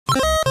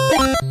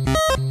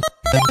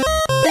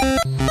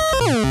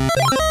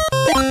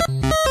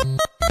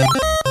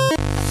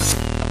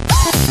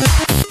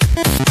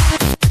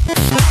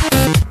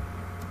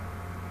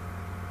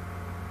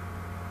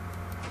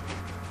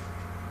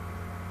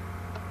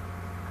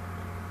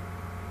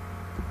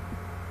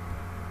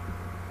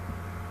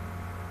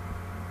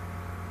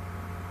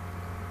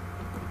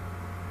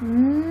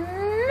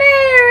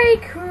Merry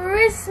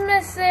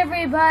Christmas,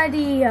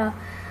 everybody! I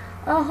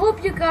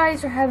hope you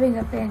guys are having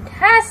a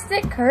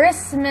fantastic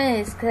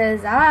Christmas,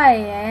 cause I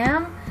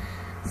am.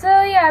 So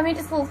yeah, I made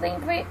this little thing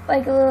for you,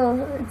 like a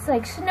little. It's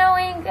like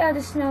snowing. The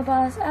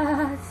snowballs.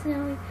 It's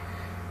snowing.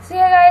 So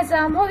yeah, guys.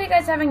 Hope you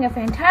guys are having a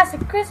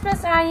fantastic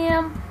Christmas. I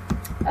am.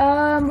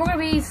 We're gonna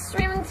be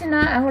streaming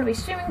tonight. I'm gonna be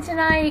streaming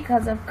tonight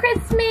because of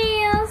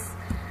Christmas.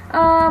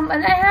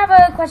 And I have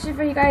a question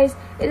for you guys.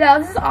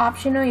 This is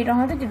optional. You don't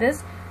have to do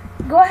this.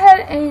 Go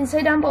ahead and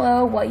say down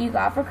below what you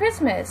got for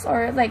Christmas,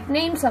 or like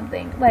name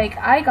something. Like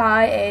I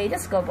got a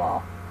disco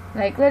ball.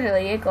 Like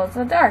literally, it glows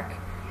in the dark.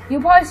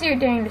 You'll probably see it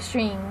during the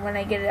stream when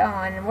I get it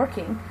on and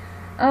working.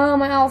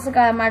 I also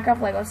got a Minecraft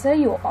Lego set.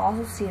 You'll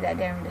also see that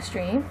during the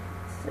stream.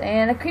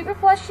 And a creeper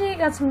plushie.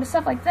 Got some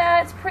stuff like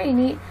that. It's pretty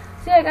neat.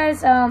 So yeah,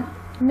 guys.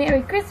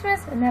 Merry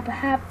Christmas and have a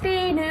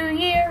Happy New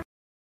Year.